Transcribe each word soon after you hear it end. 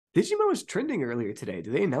Digimon was trending earlier today.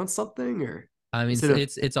 Did they announce something or I mean, is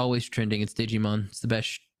it a it's always trending. It's Digimon. It's the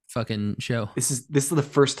best fucking show. this is the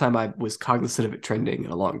first time I was cognizant of it trending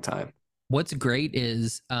in a long time. What's great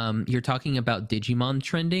is you're talking about Digimon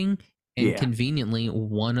trending, and Yeah. conveniently,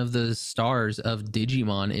 one of the stars of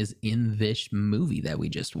Digimon is in this movie that we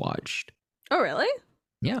just watched. Oh, really?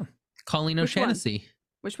 Yeah, Colleen Which one? O'Shaughnessy.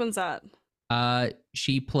 Which one's that?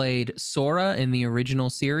 She played Sora in the original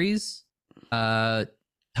series.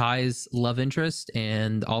 Ty's love interest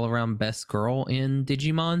and all around best girl in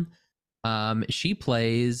Digimon. She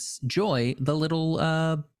plays Joy, the little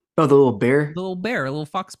Oh, the little bear. little bear, a little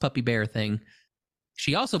fox puppy bear thing.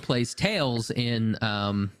 She also plays Tails in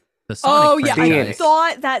the Sonic Oh yeah, I franchise.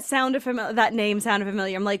 thought that name sounded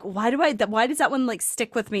familiar. I'm like, why does that one like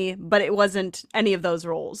stick with me? But it wasn't any of those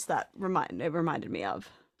roles that reminded me of.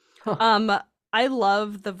 Huh. I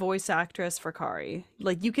love the voice actress for Kari.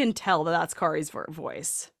 Like you can tell that that's Kari's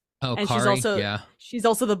voice. Oh, And Kari, yeah. she's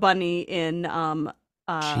also the bunny in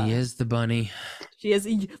She is the bunny. she is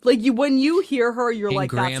like you when you hear her, you're In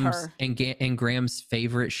like, that's Graham's her. and Graham's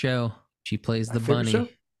favorite show. She plays My the favorite bunny. show?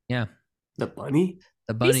 Yeah. The bunny?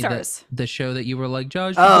 The bunny, Beastars. the show that you were like,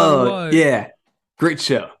 Josh, you gotta Oh, watch. yeah. Great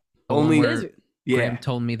show. The one Only where yeah, Graham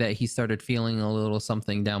told me that he started feeling a little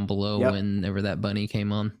something down below Yep. whenever that bunny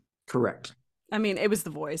came on. correct. I mean, it was the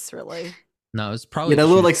voice, really. No, it was Yeah, probably that she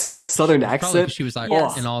little was- like southern probably 'cause accent. she was like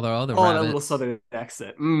Yes. in all the other Oh, that rabbits. little southern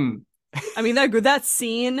accent. Mm. I mean, that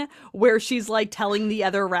scene where she's like telling the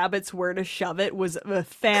other rabbits where to shove it was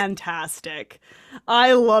fantastic.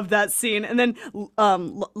 I love that scene. And then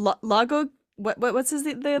Lago, what's his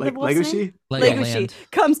the Like wolf's name? Legoshi?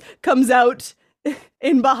 Legoland. comes out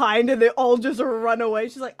in behind, and they all just run away.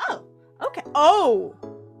 She's like, oh, okay,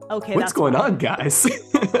 okay. What's that's going why. on, guys?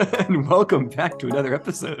 And welcome back to another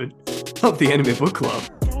episode of the Anime Book Club.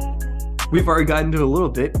 We've already gotten into a little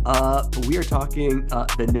bit. We are talking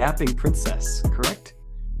the Napping Princess, correct?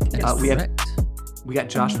 That's we have- correct. We got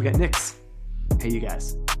Josh, we got Nix. Hey, you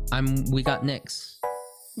guys. We got Nyx.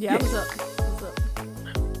 Yeah, what's up?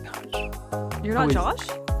 You're not Always- Josh?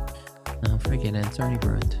 No, forget it. It's already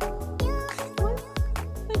ruined. What?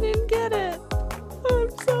 I didn't get it. I'm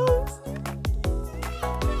so.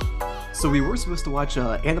 So we were supposed to watch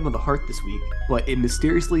Anthem of the Heart this week, but it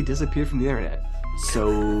mysteriously disappeared from the internet.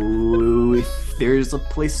 So if there's a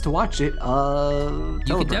place to watch it, You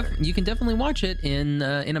can definitely watch it in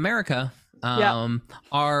America. Yeah.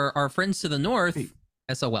 Our friends to the north, Wait.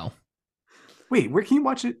 SOL. Wait, where can you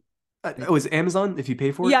watch it? Oh, is it Amazon if you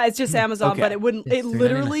pay for it? Yeah, it's just Amazon, Okay. but it wouldn't. It's It $3.99.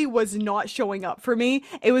 literally was not showing up for me.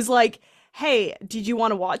 It was like, "Hey, did you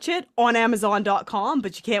want to watch it on Amazon.com?"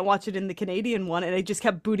 But you can't watch it in the Canadian one, and it just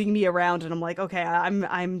kept booting me around. And I'm like, "Okay,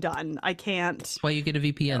 I'm done. I can't." That's why you get a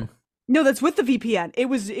VPN. No, that's with the VPN. It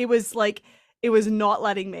was like it was not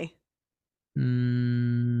letting me.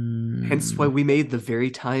 Hence why we made the very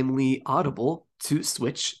timely Audible to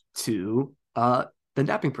switch to The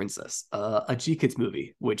Napping Princess, a G Kids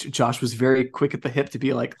movie, which Josh was very quick at the hip to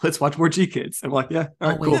be like, let's watch more G Kids. I'm like, yeah, all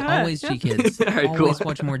right, Always, cool. always G Kids. All right, Always cool.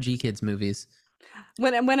 watch more G Kids movies.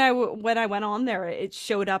 When I went on there, it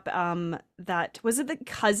showed up that was it the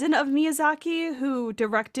cousin of Miyazaki who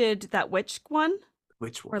directed that witch one,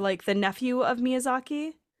 Which or one? like the nephew of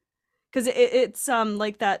Miyazaki, because it's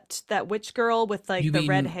like that witch girl with like You the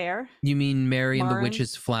red mean- hair. You mean Mary and the Maren?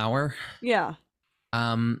 Witch's Flower? Yeah.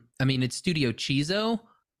 I mean it's Studio Chizo.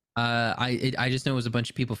 I just know it was a bunch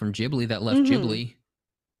of people from Ghibli that left Mhm. Ghibli.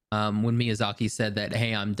 When Miyazaki said that,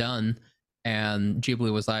 hey, I'm done, and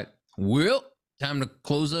Ghibli was like, well, time to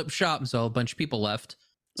close up shop. And so a bunch of people left,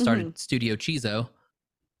 started Studio Chizo.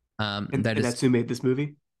 And that is that's who made this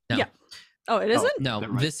movie? no, Yeah. Oh, it isn't. no.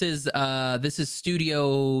 Never mind. This is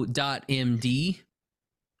Studio.md.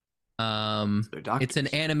 They're doctors. It's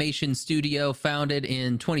an animation studio founded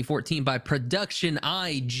in 2014 by Production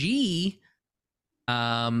IG.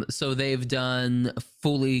 So they've done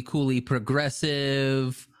Fully Coolly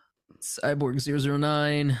Progressive, Cyborg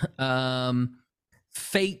 009,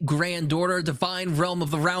 Fate, Grand Order, Divine Realm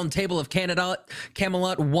of the Round Table of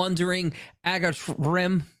Camelot, Wandering,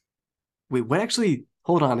 Agathrem. Wait, what actually?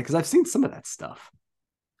 Hold on, because I've seen some of that stuff.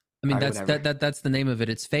 I mean, Alright, whatever. that's the name of it.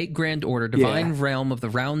 It's Fate, Grand Order, Divine Realm of the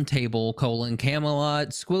Round Table, Camelot,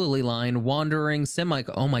 Squilly Line, Wandering,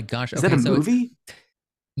 Oh my gosh. Is that a movie?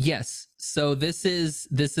 Yes. So this is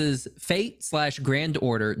Fate / Grand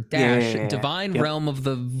Order - Yeah. Divine Yep. Realm of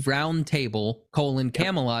the Round Table,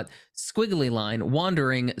 Camelot, Squiggly Line,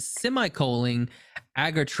 Wandering,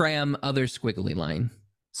 Agatram, other Squiggly Line.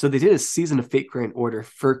 So they did a season of Fate Grand Order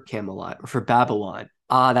for Camelot or for Babylon.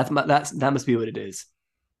 That must be what it is.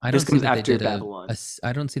 I This don't see comes that they after did Babylon.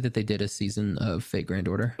 I don't see that they did a season of Fate Grand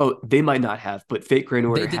Order. Oh, they might not have, but Fate Grand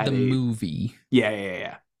Order They did had the a movie.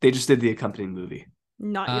 yeah. They just did the accompanying movie.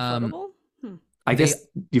 Not Um, Ufotable? I they guess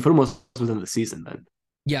Ufotable was within the season then.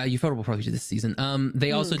 Yeah, Ufotable probably did this season.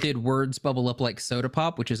 They also did Words Bubble Up Like Soda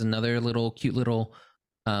Pop, which is another cute little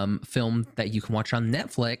film that you can watch on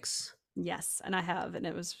Netflix. Yes, and I have, and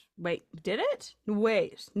it was wait, did it?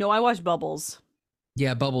 Wait, no, I watched Bubbles.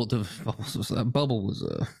 Yeah, Bubble was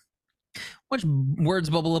watch Words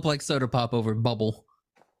Bubble Up Like Soda Pop over Bubble.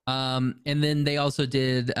 And then they also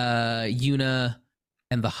did Yuna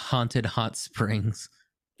and the Haunted Hot Springs,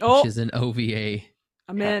 which is an OVA.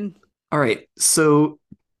 I'm in. All right, so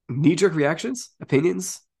knee-jerk reactions,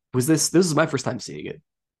 opinions. This was my first time seeing it.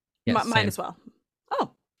 Yes, Mine as well.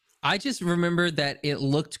 Oh, I just remember that it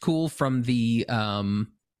looked cool from the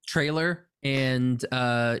trailer, and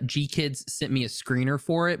G Kids sent me a screener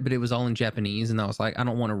for it, but it was all in Japanese, and I was like, I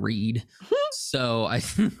don't want to read, so I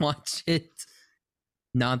didn't watch it.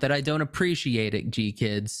 Not that I don't appreciate it, G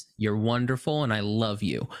Kids. You're wonderful, and I love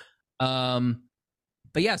you.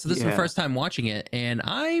 But yeah, so this is the first time watching it, and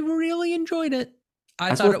I really enjoyed it.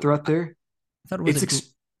 I thought it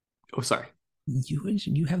was. Oh, sorry.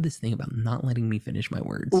 You have this thing about not letting me finish my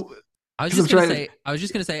words. Well, I was just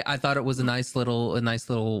gonna say I thought it was a nice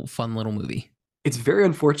little fun little movie. It's very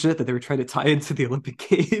unfortunate that they were trying to tie into the Olympic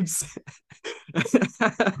Games.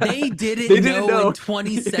 They didn't know in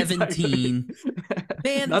 2017. Exactly.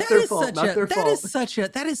 Man, not their fault.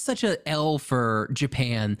 That is such a L for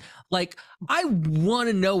Japan. Like, I want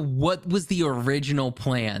to know what was the original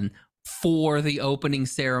plan for the opening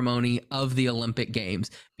ceremony of the Olympic Games,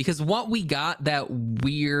 because what we got, that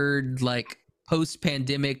weird, like,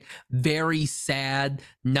 post-pandemic, very sad,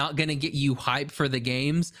 not gonna get you hyped for the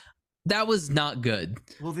games, that was not good.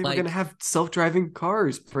 Well, they were gonna have self-driving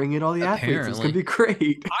cars bring in all the athletes. It's gonna be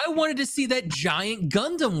great. I wanted to see that giant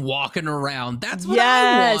Gundam walking around. That's what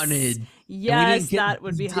I wanted. Yes, that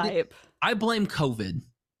would be hype. I blame COVID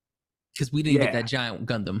because we didn't get that giant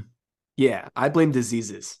Gundam. Yeah, I blame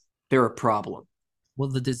diseases. They're a problem. Well,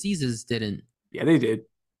 the diseases didn't. Yeah, they did.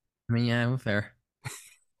 I mean, yeah, fair.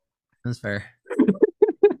 That's fair.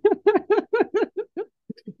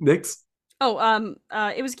 Nyx? Oh,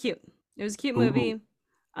 it was cute. It was a cute movie.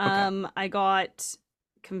 Okay. I got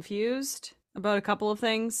confused about a couple of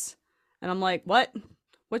things, and I'm like, what?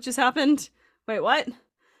 What just happened? Wait, what?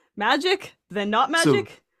 Magic? Then not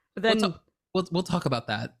magic? But then we'll talk about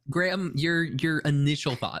that. Graham, your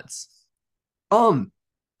initial thoughts.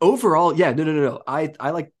 Overall, yeah, no.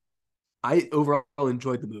 I overall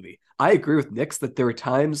enjoyed the movie. I agree with Nyx that there were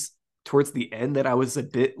times towards the end that I was a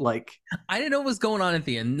bit like, I didn't know what was going on at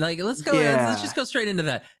the end. Like, let's just go straight into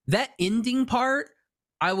that. That ending part,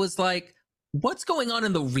 I was like, what's going on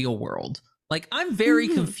in the real world? Like, I'm very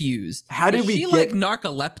confused. How did we get like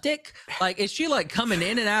narcoleptic? Like, is she like coming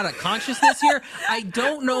in and out of consciousness here? I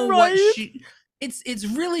don't know what she. It's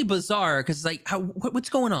really bizarre because like, what's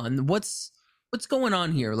going on? What's going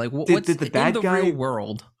on here? Like, what's did the bad in the guy, real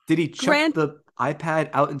world? Did he chuck the iPad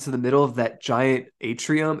out into the middle of that giant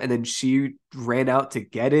atrium, and then she ran out to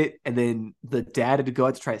get it, and then the dad had to go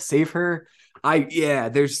out to try to save her?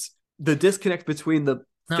 There's the disconnect between the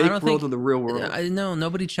fake world and the real world. No,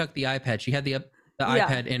 nobody chucked the iPad. She had the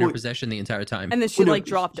iPad in her possession the entire time, and then she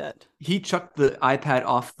dropped it. He chucked the iPad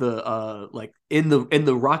off the in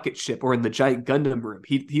the rocket ship or in the giant Gundam room.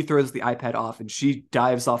 He throws the iPad off, and she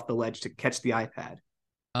dives off the ledge to catch the iPad.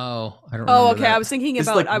 Oh, I don't. Oh, okay. That. I was thinking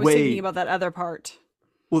about that other part.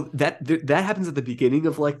 Well, that happens at the beginning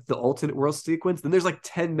of like the alternate world sequence. Then there's like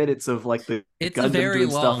 10 minutes of like the Gundam doing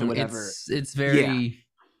stuff and whatever. It's very,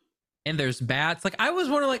 and there's bats. Like, I was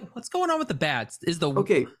wondering, like, what's going on with the bats?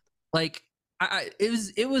 Like,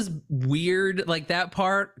 it was weird, like that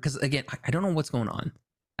part, because again, I don't know what's going on.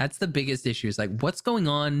 That's the biggest issue. Is like, what's going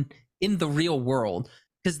on in the real world?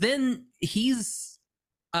 Because then he's.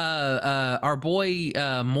 Our boy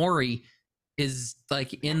Mori is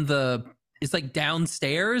like is like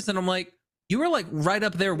downstairs, and I'm like, you were like right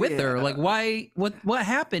up there with her. Like, why? What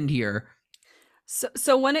happened here?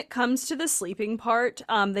 So when it comes to the sleeping part,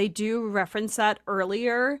 they do reference that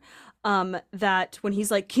earlier. That when he's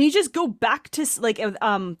like, can you just go back to like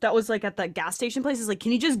that was like at the gas station place. He's like,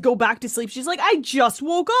 can you just go back to sleep? She's like, I just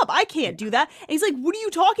woke up. I can't do that. And he's like, what are you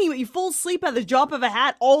talking about? You fall asleep at the drop of a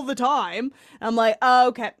hat all the time. And I'm like, oh,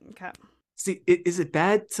 okay. See, is it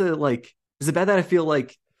bad that I feel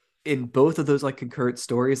like in both of those like concurrent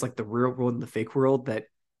stories, like the real world and the fake world, that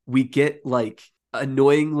we get like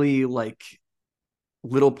annoyingly like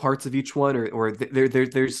little parts of each one, or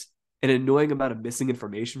there's an annoying amount of missing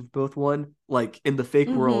information for both one. Like in the fake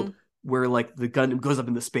world, where like the Gundam goes up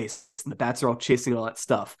into space and the bats are all chasing all that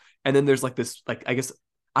stuff. And then there's like this, like, I guess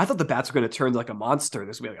I thought the bats were going to turn like a monster.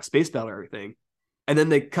 There's going to be like a space battle or everything. And then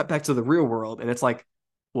they cut back to the real world and it's like,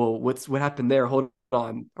 well, what happened there? Hold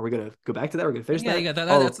on. Are we going to go back to that? We're going to finish that? Yeah,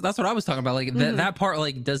 that's what I was talking about. Like that part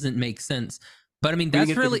like doesn't make sense. But I mean,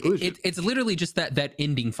 that's really it's literally just that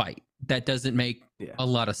ending fight that doesn't make a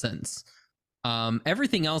lot of sense.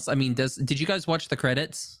 Everything else, I mean, did you guys watch the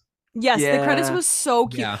credits? Yes, the credits was so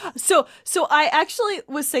cute. Yeah. So I actually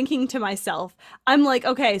was thinking to myself, I'm like,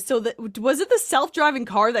 okay, so was it the self-driving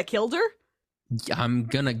car that killed her? Yeah, I'm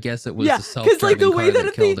gonna guess it was the self-driving car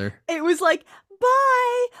that killed her. It was like,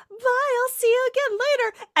 bye, I'll see you again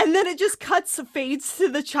later. And then it just fades to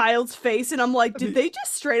the child's face, and I'm like, did they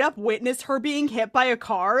just straight up witness her being hit by a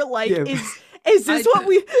car? Like, is this what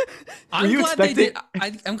we? I'm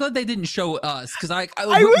glad they didn't show us because I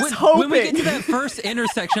was hoping when we get to that first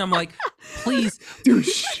intersection, I'm like, please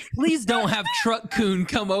don't have Truck-kun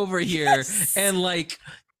come over here and like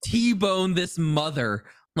T-bone this mother.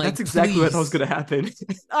 Like, that's exactly what was going to happen.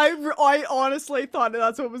 I honestly thought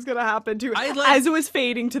that's what was going to happen too, as it was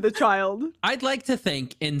fading to the child. I'd like to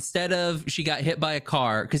think instead of she got hit by a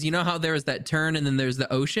car, because you know how there was that turn and then there's the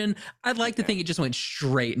ocean. I'd like to think it just went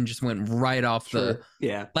straight and just went right off the.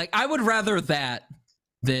 Yeah. Like I would rather that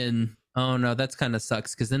than that kind of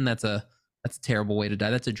sucks because then that's a terrible way to die.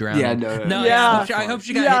 That's a drowning. Yeah. No. Yeah. I hope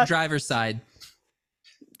she got hit driver's side.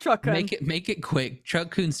 Truck-kun. Make it quick.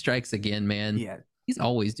 Truck-kun strikes again, man. Yeah. He's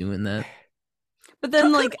always doing that. But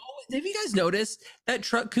then, like, have you guys noticed that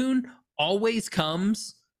Truck-kun always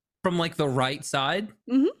comes from like the right side?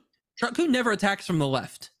 Mm-hmm. Truck-kun never attacks from the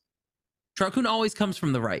left. Truck-kun always comes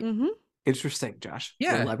from the right. Mm-hmm. Interesting, Josh.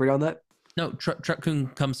 Yeah. Can you elaborate on that? No, Truck-kun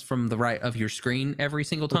comes from the right of your screen every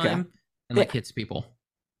single time and like hits people.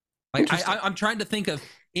 Like I'm trying to think of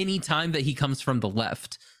any time that he comes from the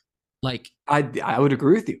left. Like I would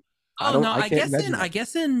agree with you. I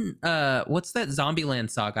guess in what's that Zombieland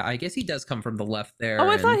saga? I guess he does come from the left there. Oh,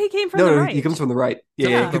 I thought he came from the right. He comes from the right.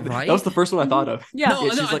 Yeah, the right? That was the first one I thought of. Yeah.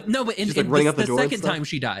 But in the second time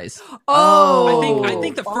she dies. Oh, I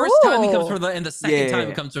think the first time he comes from the, and the second time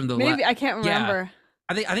he comes from the left. Maybe I can't remember.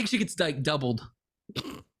 Yeah. I think she gets like doubled.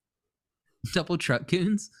 Double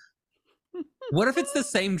Truck-kuns. What if it's the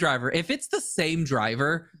same driver? If it's the same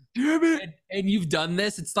driver, damn it, and you've done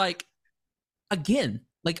this, it's like again.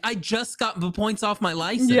 Like, I just got the points off my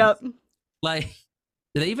license. Yep. Like,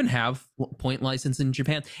 do they even have point license in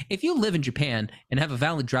Japan? If you live in Japan and have a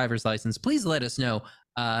valid driver's license, please let us know.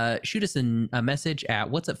 Shoot us a message at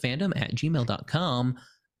whatsupfandom@gmail.com.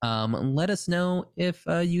 Let us know if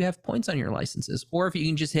you have points on your licenses, or if you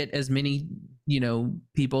can just hit as many,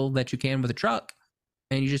 people that you can with a truck,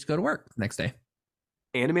 and you just go to work the next day.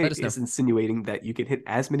 Anime is insinuating that you can hit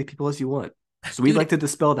as many people as you want. So we'd like to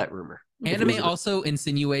dispel that rumor. Anime also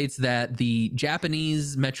insinuates that the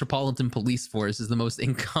Japanese Metropolitan Police Force is the most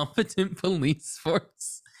incompetent police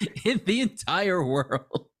force in the entire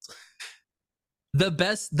world. The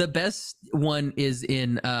best one is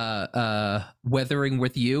in Weathering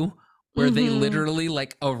with You, where they literally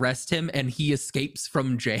like arrest him and he escapes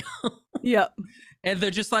from jail. Yep. And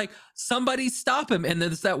they're just like, somebody stop him. And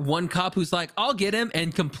there's that one cop who's like, I'll get him,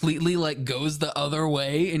 and completely like goes the other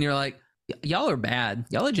way. And you're like, y'all are bad.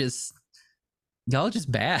 Y'all are just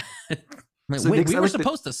bad. Like, wait, we were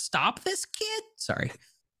supposed to stop this kid? Sorry.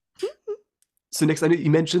 So Nix, I know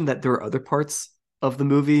you mentioned that there were other parts of the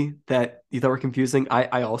movie that you thought were confusing.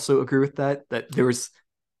 I also agree with that there was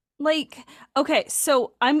like, okay,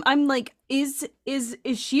 so I'm like, is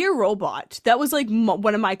she a robot? That was like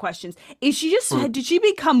one of my questions. Is she just did she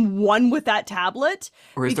become one with that tablet,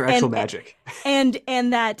 or is there actual magic? And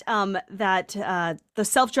that the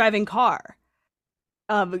self-driving car,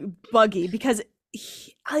 buggy, because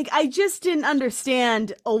I just didn't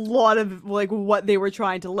understand a lot of like what they were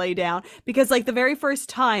trying to lay down, because like the very first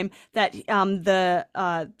time that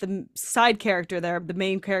the side character there, the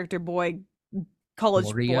main character boy,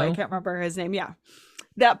 college boy, I can't remember his name. Yeah,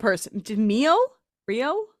 that person.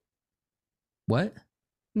 Rio? What?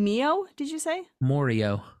 Mio? Did you say?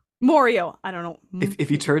 Morio. I don't know.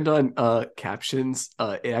 If you turned on captions,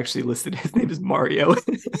 it actually listed his name as Mario.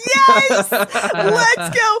 Yes!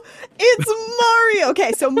 Let's go! It's Mario!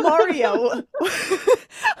 Okay, so Mario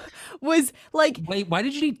was like... Wait, why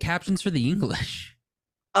did you need captions for the English?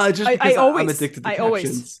 Just because I'm addicted to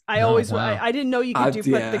captions. I didn't know you could put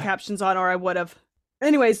the captions on, or I would have.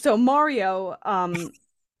 Anyway, so Mario,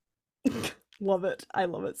 love it. I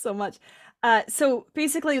love it so much. So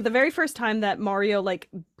basically, the very first time that Mario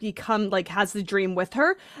has the dream with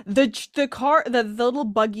her, the car, the little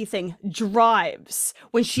buggy thing drives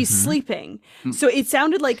when she's Mhm. sleeping. Mm. So it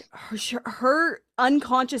sounded like her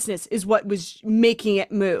unconsciousness is what was making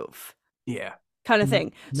it move, Yeah. kind of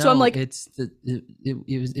thing. So I'm No, like,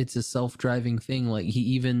 it's a self-driving thing. Like he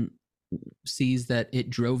even sees that it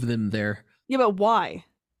drove them there yeah, but why?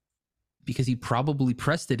 because he probably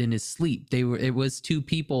pressed it in his sleep. It was two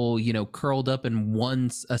people, curled up in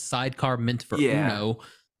a sidecar meant for Yeah. Uno.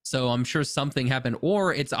 So I'm sure something happened,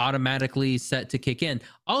 or it's automatically set to kick in.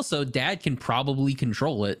 Also, Dad can probably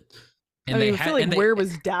control it, I and mean, they I feel had, like and they. where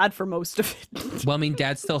was Dad for most of it? Well, I mean,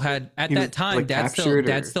 Dad still had at He was that time. like captured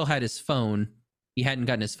Dad or still had his phone. He hadn't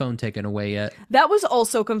gotten his phone taken away yet. That was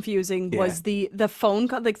also confusing. Yeah. Was the phone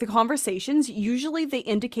like the conversations? Usually they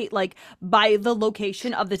indicate like by the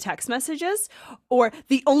location of the text messages, or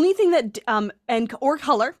the only thing that and or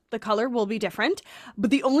color. The color will be different, but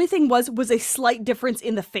the only thing was a slight difference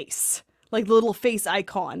in the face, like the little face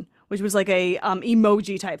icon, which was like a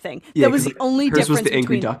emoji type thing. Yeah, That was because the like, only hers was difference the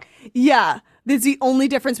angry between. duck. Yeah, that's the only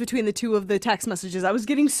difference between the two of the text messages. I was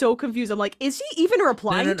getting so confused. I'm like, is he even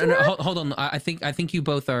replying No, to her? Hold on. I think you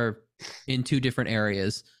both are in two different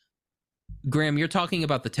areas. Graham, you're talking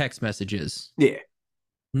about the text messages. Yeah.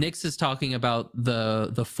 Nix is talking about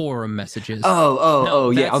the forum messages. Yeah,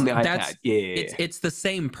 on the that's iPad. Yeah. it's the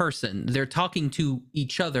same person. They're talking to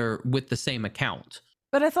each other with the same account.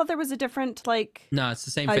 But I thought there was a different like No, it's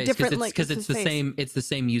the same face different because it's it's the his face. same. It's the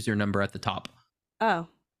same user number at the top. Oh.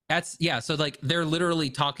 That's So like they're literally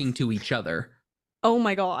talking to each other. Oh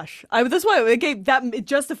my gosh. That's why it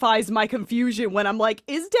justifies my confusion when I'm like,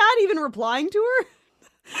 is Dad even replying to her?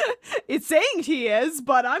 It's saying he is,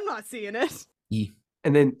 but I'm not seeing it. Yeah.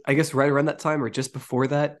 And then I guess right around that time or just before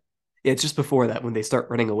that, yeah, it's just before that when they start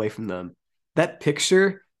running away from them. That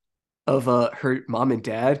picture of her mom and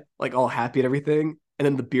dad like all happy and everything, and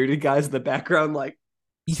then the bearded guys in the background like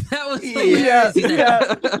That was Yeah, hilarious.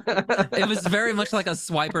 yeah. It was very much like a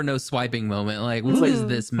swipe or no swiping moment. Like, It's who like, is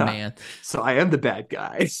this man? so I am the bad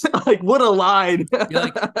guy. Like, what a line. You're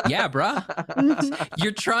like, yeah, bruh.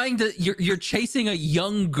 You're chasing a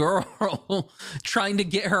young girl, trying to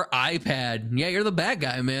get her iPad. Yeah, you're the bad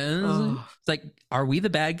guy, man. Oh. It's like, are we the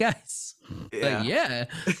bad guys? Yeah.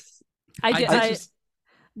 Like, yeah.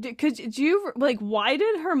 Could you like why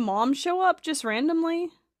did her mom show up just randomly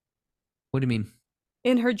What do you mean?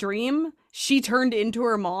 in her dream? She turned into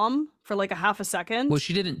her mom for like a half a second. Well,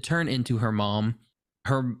 she didn't turn into her mom.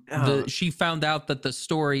 She found out that the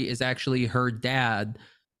story is actually her dad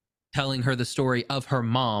telling her the story of her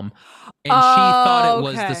mom, and she thought it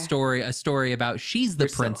was a story about she's the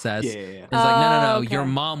princess. Yeah. It's like no, okay. your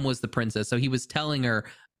mom was the princess. So he was telling her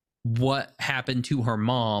what happened to her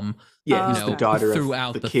mom. Yeah, who's the daughter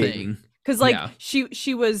throughout of the thing. king. Because like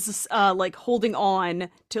she was like holding on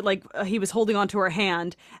to like he was holding on to her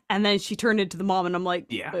hand, and then she turned into the mom, and I'm like,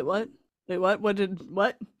 Yeah. wait, what?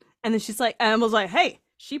 And then she's like, and I was like, hey,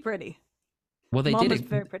 she pretty. Well, they Mom did. was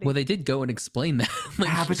very pretty. Well, they did go and explain that.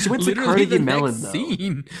 Yeah, but she went to literally Carnegie the Mellon, next though.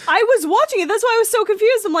 scene. I was watching it. That's why I was so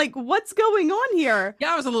confused. I'm like, what's going on here?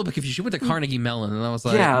 Yeah, I was a little bit confused. She went to Carnegie Mellon, and I was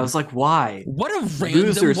like, Yeah, I was like, why? what a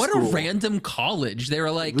Loser random college. They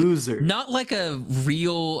were like, Loser. not like a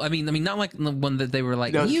real. I mean, not like the one that they were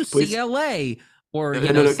like No, UCLA or No,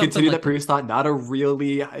 something continue like that previous thought. Not a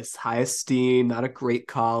really high esteem, not a great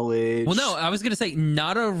college. Well, no, I was gonna say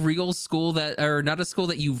not a real school not a school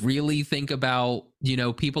that you really think about.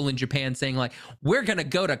 People in Japan saying like, "We're gonna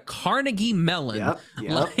go to Carnegie Mellon." Yep.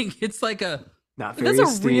 Like it's like a Not very That's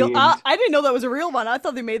a esteemed. real. I didn't know that was a real one. I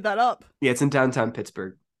thought they made that up. Yeah, it's in downtown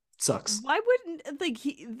Pittsburgh. Sucks. Why wouldn't like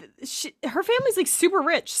her family's like super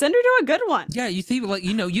rich? Send her to a good one. Yeah, you think like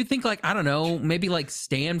you think like I don't know, maybe like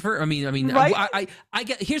Stanford. I mean, Right? I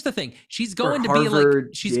get. Here's the thing: she's going to Harvard, be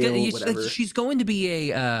like Yale, whatever. she's going to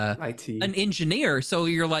be a IT. an engineer. So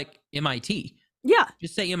you're like MIT. Yeah.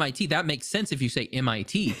 Just say MIT. That makes sense if you say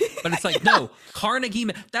MIT. But it's like no, Carnegie.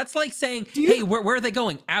 That's like saying, hey, where are they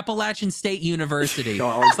going? Appalachian State University.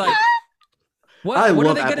 God. It's like what are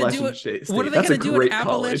they going to do? State. What are they That's going to do at great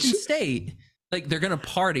Appalachian college. State? Like they're gonna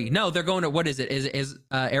party. No, they're going to what is it? Is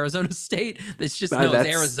Arizona State? It's just no, it's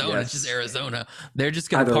Arizona. Yes. It's just Arizona. They're just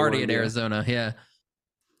gonna party at Arizona. Yeah.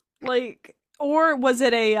 Like, or was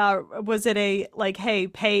it a like,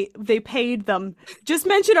 hey, they paid them. Just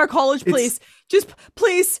mention our college, please. Just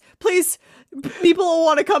please, people will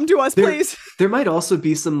want to come to us, please. There might also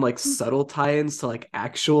be some like subtle tie-ins to like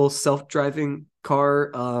actual self-driving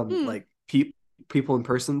car, like people in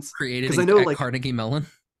persons Created I know at like Carnegie Mellon.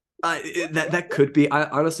 That could be. I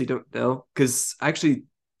honestly don't know because actually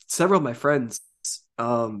several of my friends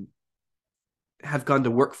have gone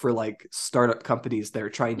to work for like startup companies that are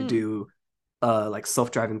trying to Hmm. do like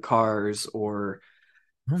self-driving cars or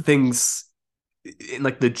Hmm. things in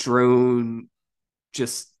like the drone,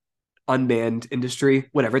 just unmanned industry,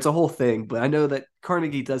 whatever. It's a whole thing, but I know that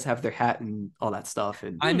Carnegie does have their hat and all that stuff.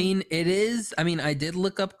 And I mean, it is. I mean, I did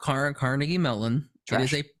look up Carnegie Mellon.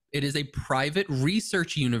 trash. It is a private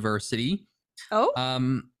research university,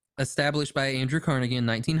 Oh, established by Andrew Carnegie in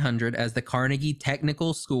 1900 as the Carnegie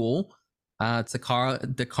Technical School. It's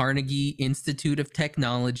the Carnegie Institute of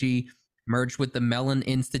Technology merged with the Mellon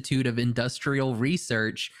Institute of Industrial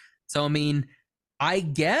Research. So, I mean, I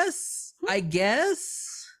guess.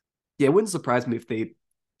 Yeah, it wouldn't surprise me if they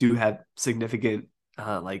do have significant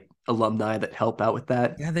like alumni that help out with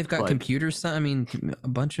that. Yeah, they've got But computers. I mean, a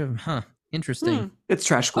bunch of, interesting. hmm. it's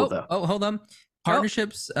trash school though. Oh, hold on.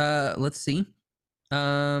 Partnerships. Let's see.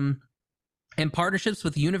 And partnerships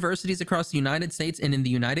with universities across the United States and in the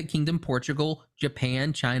United Kingdom, Portugal,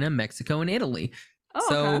 Japan, China, Mexico, and Italy. Oh,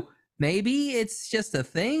 So okay. maybe it's just a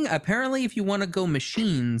thing. Apparently, if you want to go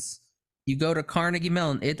machines, you go to Carnegie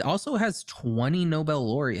Mellon. It also has 20 Nobel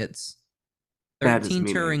laureates, That doesn't 13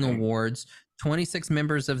 mean Turing anything. Awards, 26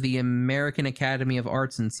 members of the American Academy of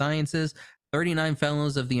Arts and Sciences, 39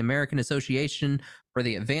 fellows of the American Association for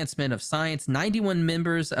the Advancement of Science, 91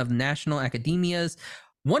 members of national academias,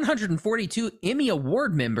 142 Emmy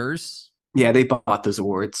Award members, Yeah, they bought those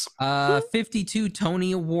awards. 52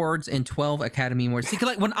 Tony Awards, and 12 Academy Awards. See, 'cause,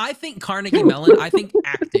 like when I think Carnegie Mellon, I think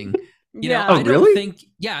acting. You know, Yeah. Oh, I don't really? think.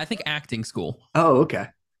 Yeah, I think acting school. Oh, okay.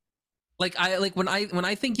 Like when I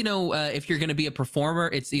think, if you're going to be a performer,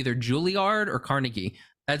 it's either Juilliard or Carnegie.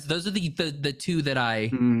 Those are the two that I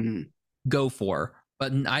Hmm. go for.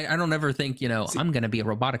 But I don't ever think, See, I'm going to be a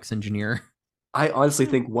robotics engineer. I honestly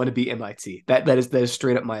Hmm. think want to be MIT. That is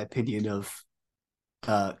straight up my opinion of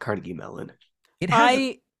Carnegie Mellon. It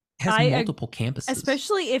I has I multiple campuses.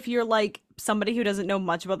 especially if you're like somebody who doesn't know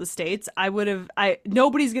much about the States,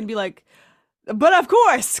 nobody's gonna be like, but of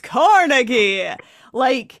course, Carnegie.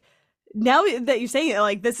 Like, now that you're saying it,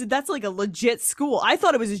 like that's like a legit school. I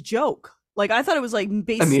thought it was a joke. Like, I thought it was like I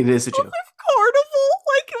based mean, it is a off joke. of Carnival.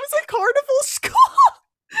 Like, it was a carnival school.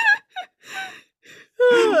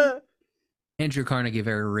 Andrew Carnegie, a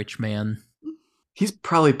very rich man. He's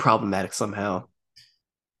probably problematic somehow.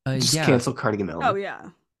 Just Yeah. cancel Carnegie Mellon. Oh yeah.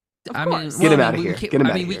 Of I course. mean, Get him well, I outta mean, here. we can't- Get him I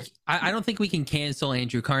outta mean, here. I don't think we can cancel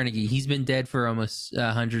Andrew Carnegie. He's been dead for almost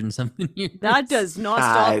 100 and something years. That does not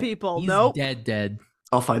stop I- people. He's Nope. dead.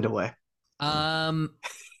 I'll find a way.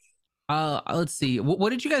 Let's see. What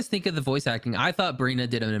did you guys think of the voice acting? I thought Brina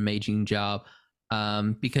did an amazing job.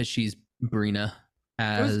 Because she's Brina.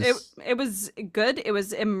 It was good. It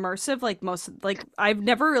was immersive. Like I've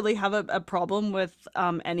never really have a problem with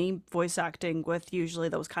any voice acting with usually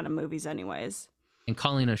those kind of movies anyways. And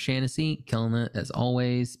Colleen O'Shaughnessy killing it as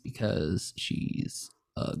always because she's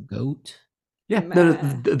a goat. Yeah, no,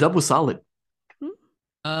 the dub was solid.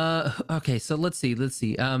 Okay, so let's see.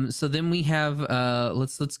 So then we have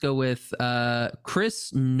let's go with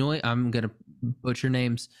Chris Noy. I'm gonna butcher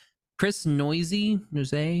names. Chris Noise. He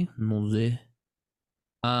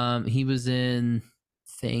was in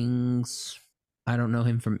things. I don't know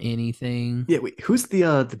him from anything. Yeah, wait, who's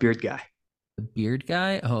the beard guy? The beard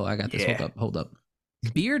guy. Oh, I got this. Yeah. Hold up.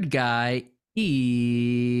 Beard guy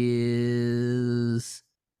is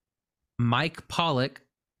Mike Pollock,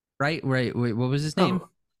 right? Wait, what was his name? Oh.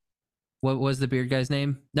 What was the beard guy's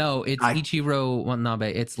name? No, it's Ichiro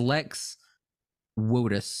Watanabe. It's Lex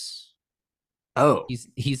Wotus. Oh.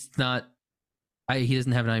 He's not. He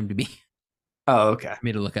doesn't have an IMDb. Oh, okay. For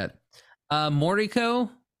me to look at.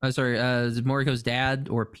 Moriko's dad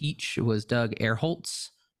or Peach was Doug Erholtz,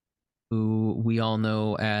 who we all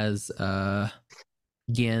know as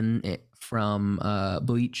Gin from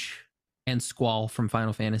Bleach and Squall from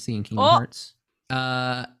Final Fantasy and Kingdom Hearts.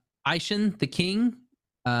 Aishin the King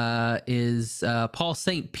is Paul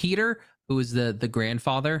St. Peter, who is the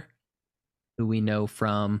grandfather, who we know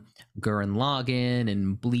from Gurren Lagann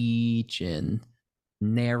and Bleach and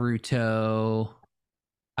Naruto.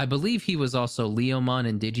 I believe he was also Leomon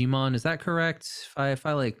and Digimon. Is that correct? If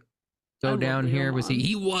I like go down here, was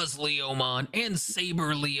he was Leomon and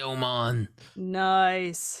Saber Leomon.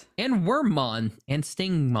 Nice. And Wormmon and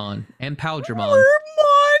Stingmon and Powdermon.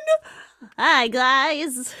 Wormmon! Hi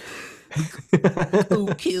guys. Who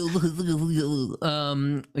killed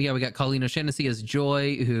yeah, we got Colleen O'Shaughnessy as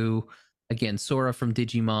Joy, who again Sora from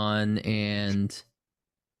Digimon, and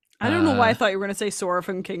I don't know why I thought you were gonna say Sora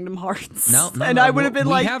from Kingdom Hearts. No, and I would have been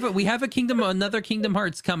like, we have another Kingdom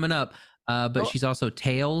Hearts coming up, but she's also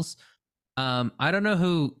Tails. I don't know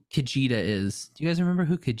who Kajita is. Do you guys remember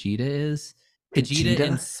who Kajita is? Kajita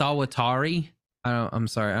and Sawatari. I'm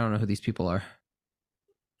sorry. I don't know who these people are.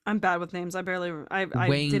 I'm bad with names. I barely. I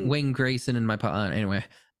didn't. Wayne Grayson and my anyway.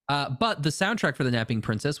 But the soundtrack for The Napping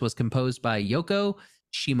Princess was composed by Yoko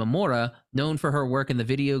Shimomura, known for her work in the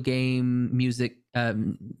video game music,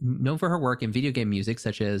 known for her work in video game music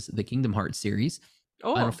such as the Kingdom Hearts series,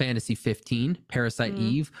 Final Fantasy 15, Parasite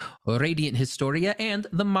Eve, Radiant Historia, and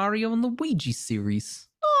the Mario and Luigi series.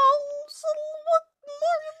 Oh, so what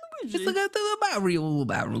Mario and Luigi? Just look at the Mario.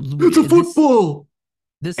 It's a football.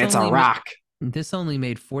 It's a rock. This only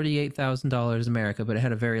made $48,000 in America, but it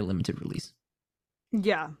had a very limited release.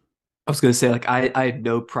 Yeah. I was going to say, like, I had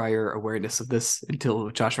no prior awareness of this until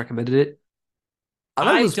Josh recommended it.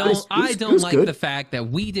 I don't like the fact that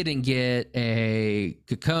we didn't get a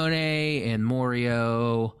Kokone and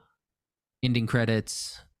Morio ending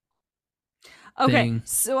credits. Okay, thing.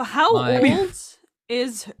 so how old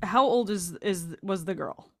was the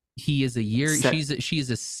girl? He is a year. She's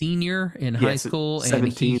a senior in high school,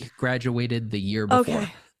 17. and he graduated the year before.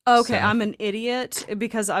 Okay, so. I'm an idiot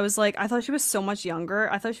because I was like, I thought she was so much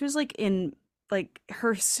younger. I thought she was like in like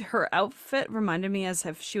her outfit reminded me as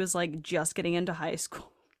if she was like just getting into high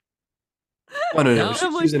school. Oh no,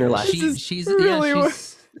 she's in her last. She's really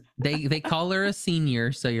they call her a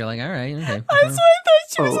senior, so you're like, all right, okay. So I thought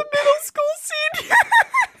she was a middle school senior.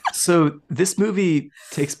 So this movie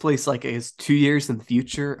takes place like is 2 years in the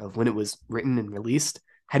future of when it was written and released.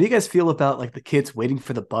 How do you guys feel about like the kids waiting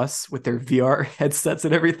for the bus with their VR headsets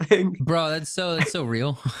and everything? Bro, that's so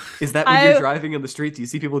real. Is that when you're driving on the street? Do you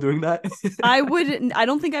see people doing that? I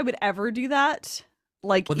don't think I would ever do that.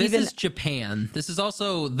 Like, well, this is Japan. This is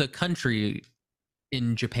also the country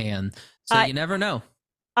in Japan, so you never know.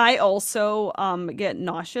 I also get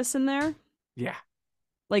nauseous in there. Yeah.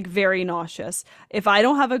 Like very nauseous. If I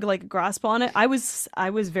don't have a grasp on it, I was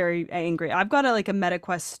very angry. I've got a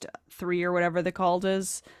MetaQuest 3 or whatever the called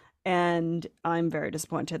is, and I'm very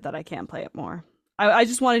disappointed that I can't play it more. I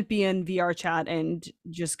just want to be in VR chat and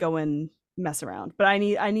just go and mess around. But I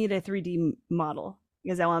need a 3D model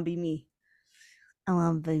because I want to be me. I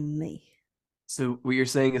want to be me. So what you're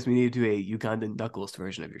saying is we need to do a Ugandan Knuckles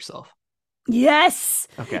version of yourself. Yes.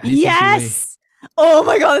 Okay. Yes. Oh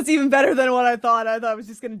my god, that's even better than what I thought. I thought I was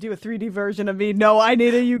just going to do a 3D version of me. No, I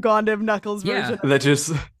need a Ugandan Knuckles version. That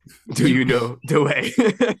just, do you know the way?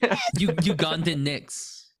 Ugandan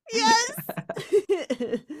Knicks. Yes.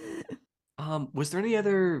 Was there any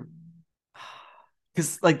other,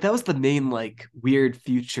 because like that was the main like weird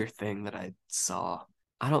future thing that I saw.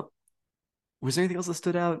 Was there anything else that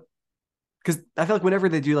stood out? Because I feel like whenever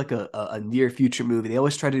they do like a near future movie, they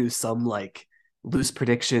always try to do some like loose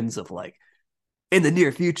predictions of like, in the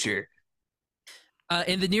near future.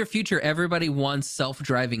 In the near future, everybody wants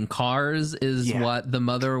self-driving cars is what the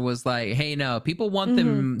mother was like, hey, no, people want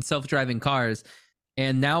them self-driving cars.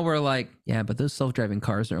 And now we're like, yeah, but those self-driving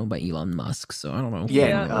cars are owned by Elon Musk. So I don't know.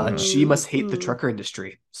 Yeah, she must hate the trucker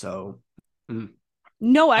industry. So.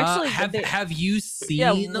 No, actually. Have you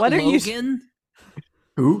seen Logan?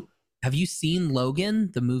 Who? Have you seen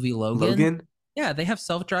Logan, the movie Logan? Yeah, they have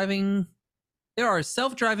self-driving... There are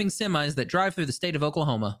self-driving semis that drive through the state of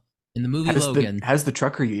Oklahoma in the movie Logan. How does the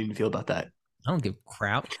trucker union feel about that? I don't give a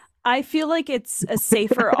crap. I feel like it's a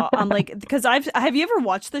safer because have you ever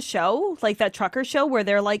watched the show, like that trucker show where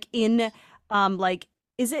they're like in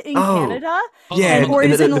is it in Canada? Yeah, or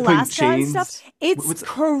is it in Alaska and stuff? It's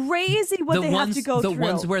crazy what they have to go through. The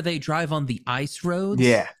ones where they drive on the ice roads?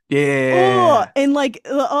 Yeah. And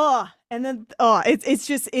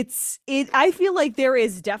I feel like there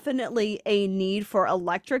is definitely a need for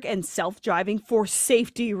electric and self-driving for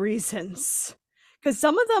safety reasons. Because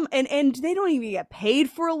some of them, and they don't even get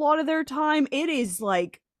paid for a lot of their time. It is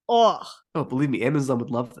like, Oh, believe me, Amazon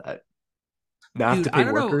would love that. Not have to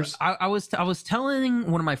pay workers. I was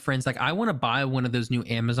telling one of my friends, like, I want to buy one of those new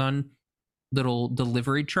Amazon little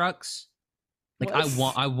delivery trucks. Like,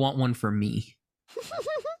 I want one for me.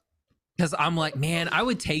 Because I'm like, man, I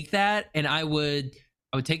would take that and I would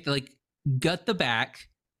take the gut the back.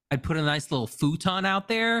 I'd put a nice little futon out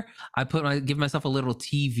there. Give myself a little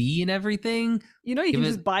TV and everything. You can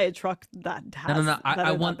just buy a truck that has. No.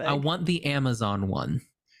 I want the Amazon one.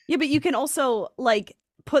 Yeah, but you can also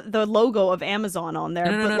put the logo of Amazon on there.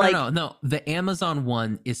 No. The Amazon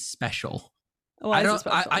one is special. Why is it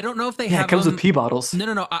special? I don't know if they have. It comes with pee bottles.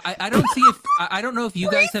 No. I don't see if I don't know if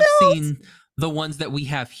you guys have seen the ones that we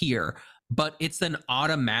have here, but it's an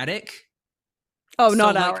automatic. Oh,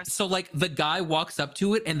 not ours. So the guy walks up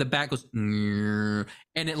to it and the back goes, and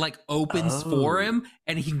it opens for him,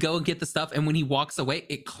 and he can go and get the stuff. And when he walks away,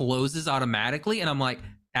 it closes automatically. And I'm like,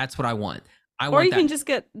 that's what I want. Or you can just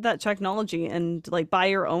get that technology and buy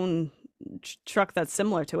your own truck that's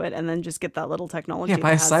similar to it, and then just get that little technology. Yeah,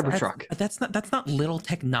 buy a that has that. Cybertruck. That's not little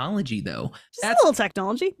technology though. Just That's a little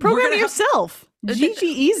technology. Program it yourself. GG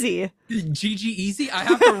easy. GG easy. I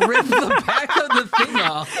have to rip the back of the thing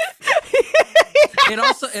off.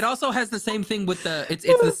 It also has the same thing with it's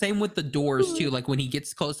the same with the doors too. Like when he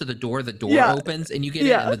gets close to the door opens and you get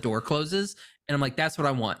it and the door closes. And I'm like, that's what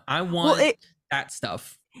I want. I want that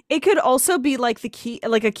stuff. It could also be like the key,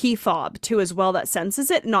 like a key fob too, as well, that senses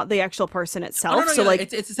it, not the actual person itself. No,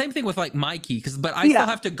 like it's the same thing with like my key, but I still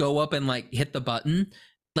have to go up and like hit the button.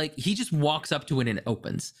 Like he just walks up to it and it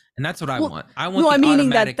opens, and that's what I want. I want. No, I'm meaning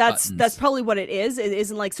that's probably what it is. It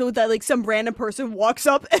isn't like so that like some random person walks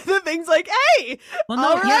up and the thing's like, "Hey." Well,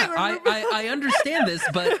 no, I understand this,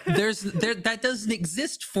 but that doesn't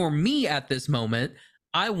exist for me at this moment.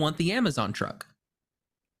 I want the Amazon truck.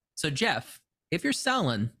 So Jeff, if you're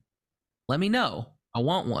selling, let me know. I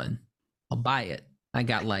want one. I'll buy it. I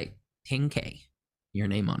got like 10K. Your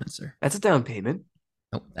name on it, sir. That's a down payment.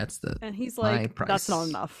 Oh, that's the. And he's like, "That's not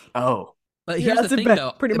enough." Oh, but here's the thing,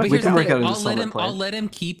 though. Pretty much. We can work out I'll let him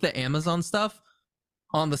keep the Amazon stuff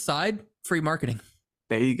on the side. Free marketing.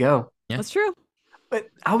 There you go. Yeah. That's true. But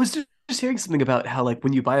I was just hearing something about how like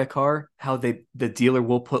when you buy a car, how the dealer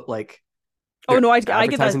will put like I get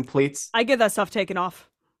advertising plates. I get that stuff taken off.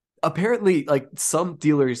 Apparently, like some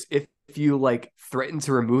dealers, if you like threaten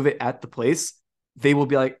to remove it at the place, they will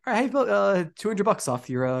be like, "All right, $200 off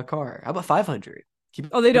your car. How about 500?"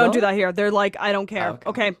 They don't do that here. They're like, "I don't care.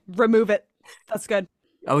 Okay, remove it." That's good.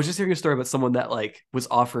 I was just hearing a story about someone that like was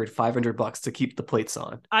offered $500 to keep the plates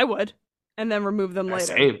on. I would, and then remove them later.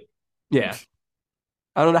 Same. Yeah.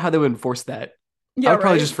 I don't know how they would enforce that. Yeah, I would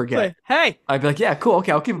probably just forget. Like, hey, I'd be like, "Yeah, cool.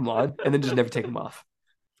 Okay, I'll keep them on," and then just never take them off.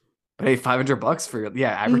 But hey, $500 for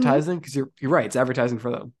advertising, because you're right, it's advertising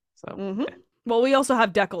for them. So. Yeah. Well, we also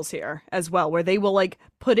have decals here as well, where they will like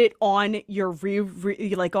put it on your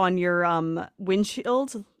like on your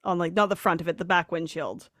windshield, on like not the front of it, the back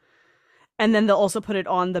windshield, and then they'll also put it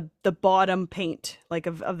on the bottom paint like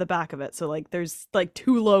of the back of it. So like there's like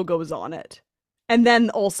 2 logos on it, and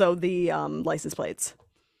then also the license plates.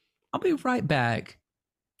 I'll be right back.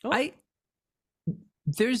 Oh.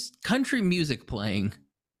 There's country music playing,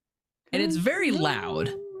 and it's very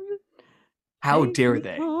loud. How dare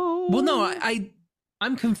they? Well, no,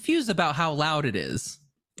 I'm confused about how loud it is.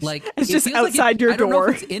 Like it's just outside your door. I don't know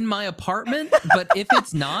if it's in my apartment, but if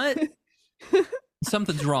it's not,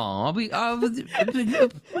 something's wrong. We'll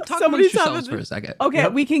talk amongst yourselves for a second. Okay,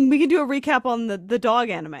 yep. we can do a recap on the dog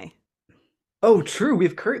anime. Oh, true. We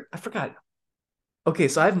have current. I forgot. Okay,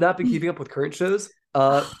 so I've not been keeping up with current shows.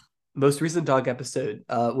 Most recent dog episode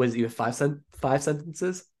was you have 5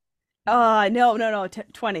 sentences. No,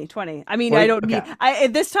 20. I mean, okay. I don't need.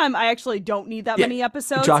 This time I actually don't need that many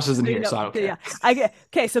episodes. Josh isn't here, so I don't care. Yeah,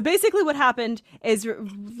 okay. So basically, what happened is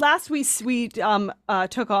last week we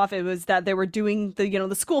took off. It was that they were doing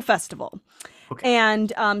the school festival,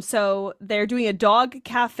 and so they're doing a dog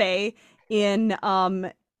cafe in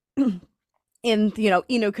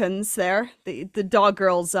Inukun's there, the dog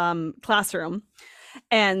girl's classroom,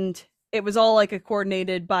 and it was all like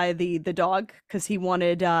coordinated by the dog, because he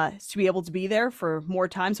wanted to be able to be there for more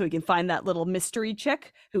time so he can find that little mystery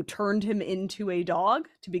chick who turned him into a dog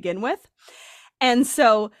to begin with. And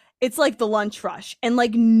so it's like the lunch rush and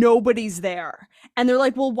like nobody's there. And they're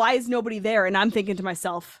like, well, why is nobody there? And I'm thinking to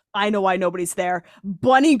myself, I know why nobody's there.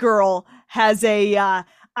 Bunny Girl has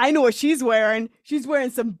I know what she's wearing. She's wearing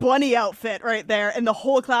some bunny outfit right there, and the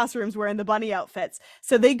whole classroom's wearing the bunny outfits.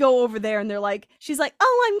 So they go over there, and she's like,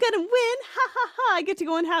 "Oh, I'm gonna win! Ha ha ha! I get to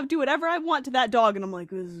go and do whatever I want to that dog." And I'm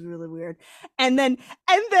like, "This is really weird." And then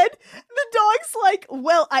the dog's like,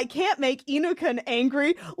 "Well, I can't make Inukun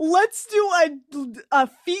angry. Let's do a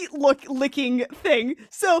feet licking thing."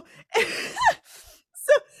 So.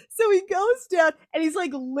 So he goes down and he's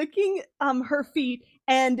like licking her feet,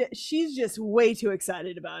 and she's just way too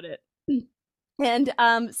excited about it. And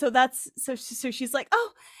so she's like,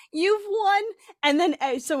 "Oh, you've won." And then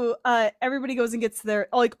everybody goes and gets their,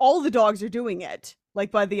 like, all the dogs are doing it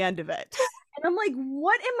like by the end of it. And I'm like,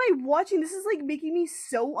 what am I watching? This is like making me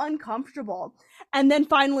so uncomfortable. And then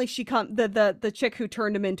finally the chick who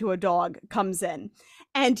turned him into a dog comes in.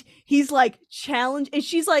 And he's like challenged, and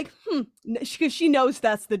she's like, because she knows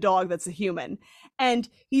that's the dog, that's a human. And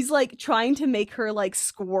he's like trying to make her like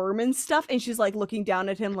squirm and stuff. And she's like looking down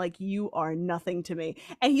at him like, "You are nothing to me."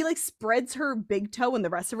 And he like spreads her big toe and the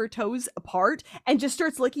rest of her toes apart and just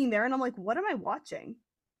starts licking there. And I'm like, what am I watching?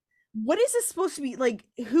 What is this supposed to be? Like,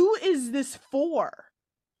 who is this for?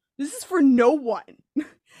 This is for no one.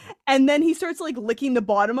 And then he starts like licking the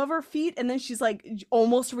bottom of her feet, and then she's like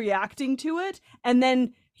almost reacting to it, and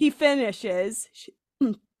then he finishes,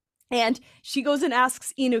 and she goes and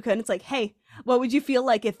asks Inuka, and it's like, hey, what would you feel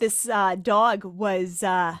like if this dog was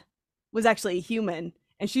actually a human?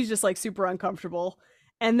 And she's just like super uncomfortable.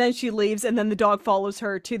 And then she leaves, and then the dog follows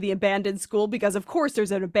her to the abandoned school because, of course,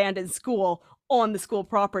 there's an abandoned school on the school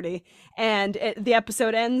property. And the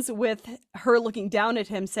episode ends with her looking down at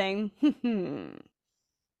him saying,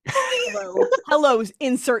 hello, hello,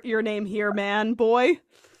 insert your name here, man, boy.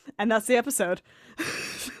 And that's the episode.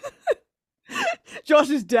 Josh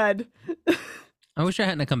is dead. I wish I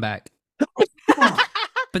hadn't come back.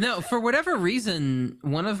 But no, for whatever reason,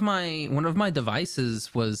 one of my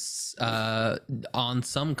devices was on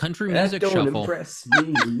some country music don't shuffle. Impress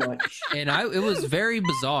me much. And it was very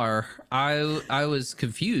bizarre. I was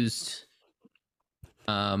confused.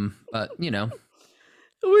 But you know.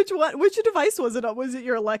 Which device was it on? Was it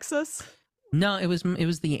your Alexis? No, it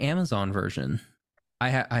was the Amazon version. I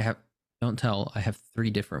have don't tell. I have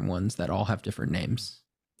 3 different ones that all have different names.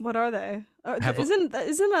 What are they?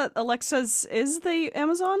 Isn't Alexa's is the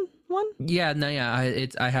Amazon one? Yeah, no, yeah.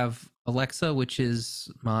 I have Alexa, which is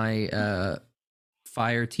my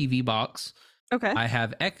Fire TV box. Okay. I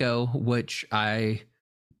have Echo, which that's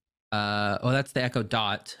the Echo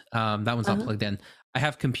Dot. That one's not plugged in. I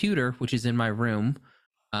have Computer, which is in my room,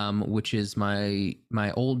 which is my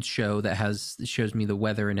old show that shows me the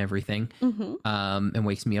weather and everything, and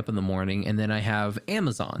wakes me up in the morning. And then I have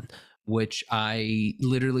Amazon, which I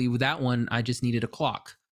literally, with that one, I just needed a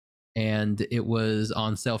clock, and it was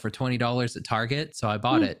on sale for $20 at Target, so I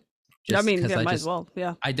bought it. I mean, yeah, might as well.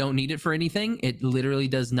 Yeah, I don't need it for anything. It literally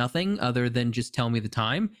does nothing other than just tell me the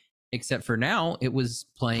time. Except for now, it was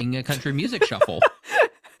playing a country music shuffle.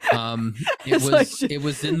 It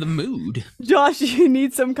was in the mood. Josh, you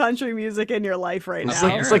need some country music in your life right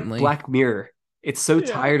now. It's like Black Mirror. It's so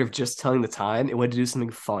tired of just telling the time. It wanted to do something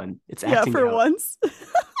fun. It's acting for out. once.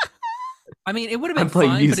 I mean, it would have been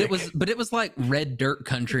fun, but it was like red dirt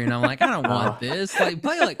country, and I'm like, I don't want this. Like,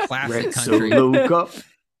 play like classic red country.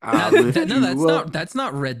 That's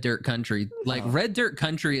not red dirt country. Like red dirt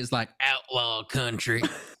country is like outlaw country.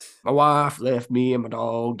 My wife left me and my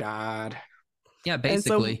dog died. Yeah,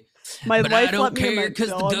 basically. So my but wife I don't care because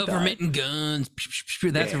the government and guns.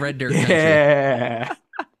 That's red dirt country. Yeah.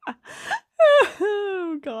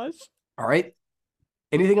 Oh gosh. All right.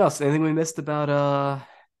 Anything else? Anything we missed about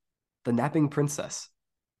the napping princess?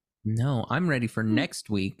 No, I'm ready for next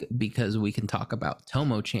week because we can talk about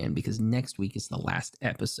Tomo-chan, because next week is the last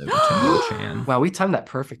episode of Tomo-chan. Wow, we timed that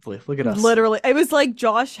perfectly. Look at us. Literally. It was like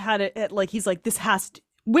Josh had it like he's like, this has to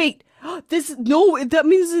wait. That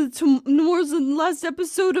means it's tomorrow's the last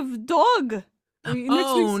episode of Dog.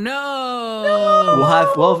 No. We'll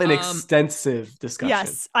have an extensive discussion.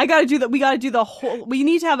 Yes, I gotta do that. We gotta do the whole. We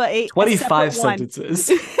need to have a 25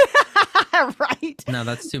 sentences. Right? No,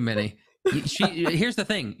 that's too many. Here's the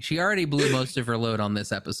thing. She already blew most of her load on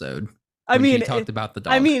this episode. I mean, she talked about the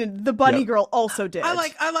dog. I mean, the bunny girl also did. I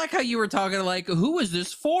like how you were talking like, who is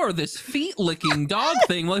this for? This feet licking dog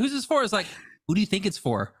thing. Well, who's this for? It's like, who do you think it's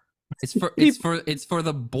for? It's for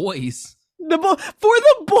the boys. For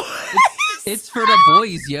the boys. It's for the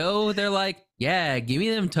boys, yo. They're like, yeah, give me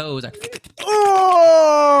them toes.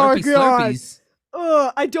 Oh God. Slurpees.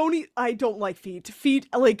 I don't like feet. Feet,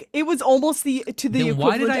 like, it was almost the then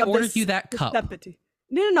why did I order you that cup?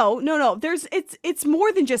 No. It's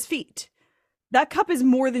more than just feet. That cup is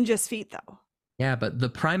more than just feet, though. Yeah, but the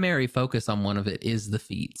primary focus on one of it is the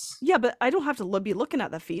feet. Yeah, but I don't have to be looking at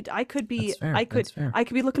the feet. I could be I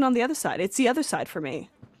could be looking on the other side. It's the other side for me.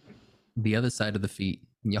 The other side of the feet.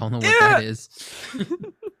 Y'all know what that is.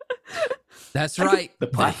 That's right.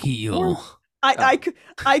 The heel.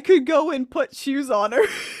 I could go and put shoes on her.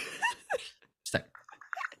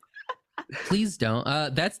 Please don't.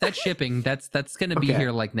 That's shipping. That's gonna be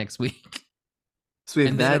here like next week. So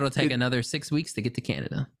and then it'll take another 6 weeks to get to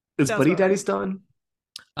Canada. Is Buddy Daddy's done?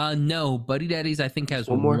 No, Buddy Daddy's I think has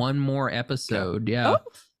one more episode. Yeah. Oh?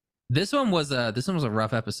 This one was a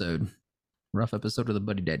rough episode. Rough episode of the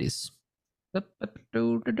Buddy Daddies. I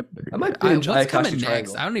might binge what's coming next?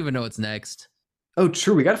 Triangle. I don't even know what's next. Oh,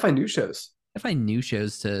 true. We got to find new shows. I find new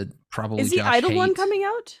shows to probably. Is the Idol one coming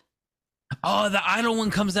out? Oh, the Idol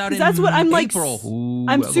one comes out in that's what I'm April. Like. Ooh,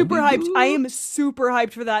 I'm super hyped. I am super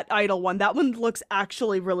hyped for that Idol one. That one looks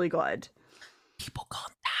actually really good. People gonna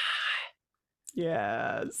die.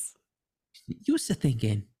 Yes. You was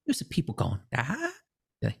thinking. People gonna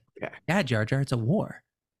die. Yeah, Jar Jar. It's a war.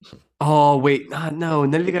 Oh wait, no.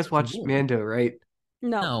 None of you guys watched Mando, right?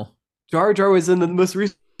 No. Jar Jar was in the most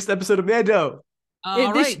recent episode of Mando.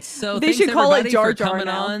 All right, so they should call it Jar Jar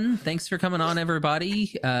now. Thanks for coming on,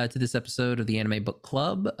 everybody, to this episode of the Anime Book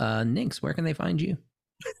Club. Nix, where can they find you?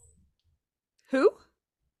 Who?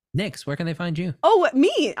 Nix, where can they find you? Oh,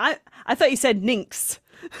 me. I thought you said Ninx.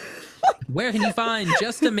 Where can you find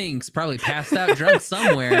Just a Minx? Probably passed out drunk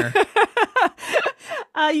somewhere.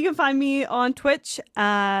 You can find me on Twitch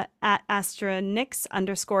at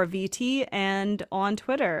astronix_VT and on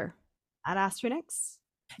Twitter at astronix.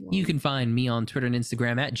 You can find me on Twitter and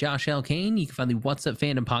Instagram at Josh L. Kane. You can find the What's Up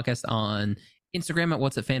Fandom podcast on Instagram at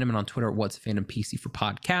What's Up Fandom and on Twitter at What's Up Fandom PC for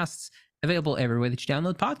podcasts. Available everywhere that you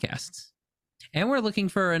download podcasts. And we're looking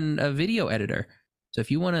for a video editor. So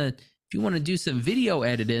if you want to do some video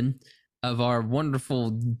editing of our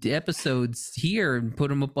wonderful episodes here and put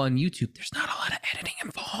them up on YouTube, there's not a lot of editing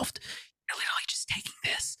involved. You're literally just taking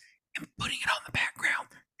this and putting it on the background.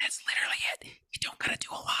 That's literally it. You don't gotta do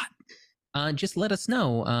a lot. Just let us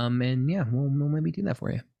know. And yeah, we'll maybe do that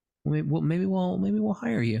for you. Maybe we'll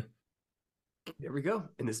hire you. There we go.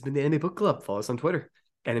 And this has been the Anime Book Club. Follow us on Twitter,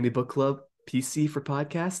 Anime Book Club PC for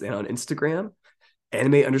podcasts, and on Instagram,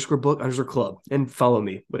 anime_book_club, and follow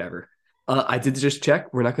me, whatever. I did just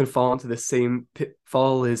check. We're not going to fall into the same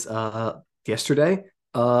pitfall as yesterday.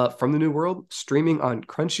 From the New World, streaming on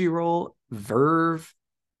Crunchyroll, Verve,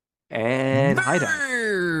 and Hideout.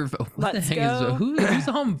 Verve. What Let's the heck go. Who's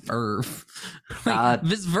on Verve?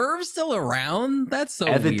 Is Verve still around? That's so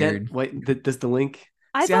weird. Wait, does the link?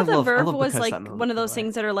 I See, thought that love Verve was Bethesda like on one of those the way.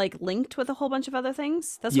 things that are like linked with a whole bunch of other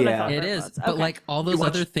things. That's what I Yeah. thought. It Verve is, was. but Okay. like all those watch-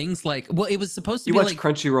 other things, like, well, it was supposed to You be watch like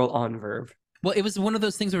Crunchyroll on Verve. Well, it was one of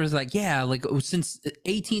those things where it was like, yeah, like since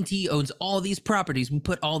AT&T owns all these properties, we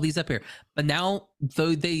put all these up here. But now,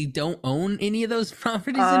 though they don't own any of those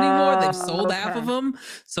properties anymore, they've sold half of okay. them.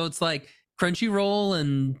 So it's like Crunchyroll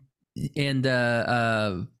and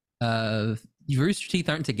Rooster Teeth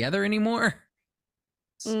aren't together anymore.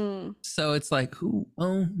 Mm. So it's like, who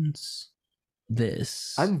owns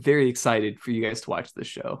this? I'm very excited for you guys to watch this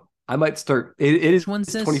show. I might start. It is Which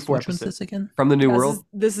one's this? 24 Which one's episodes this again? from the New World.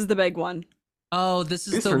 This is the big one. Oh, this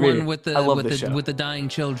is It's the for me. one with I love the this show. with the dying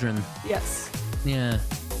children. Yes. Yeah,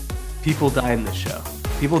 People die in this show.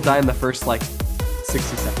 People die in the first like 60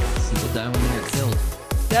 seconds. people die when they get killed.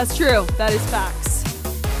 That's true. That is facts.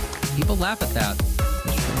 People laugh at that.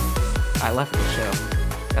 That's true. I laugh at the show,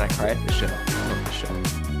 and I cry at the show. I love the show.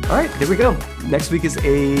 All right, there we go. Next week is a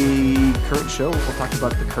current show. We'll talk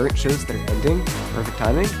about the current shows that are ending. Perfect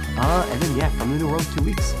timing. And then from the New World, 2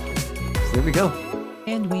 weeks. So there we go.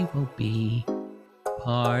 And we will be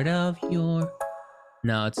part of your...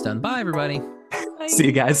 No, it's done. Bye, everybody. See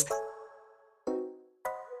you guys.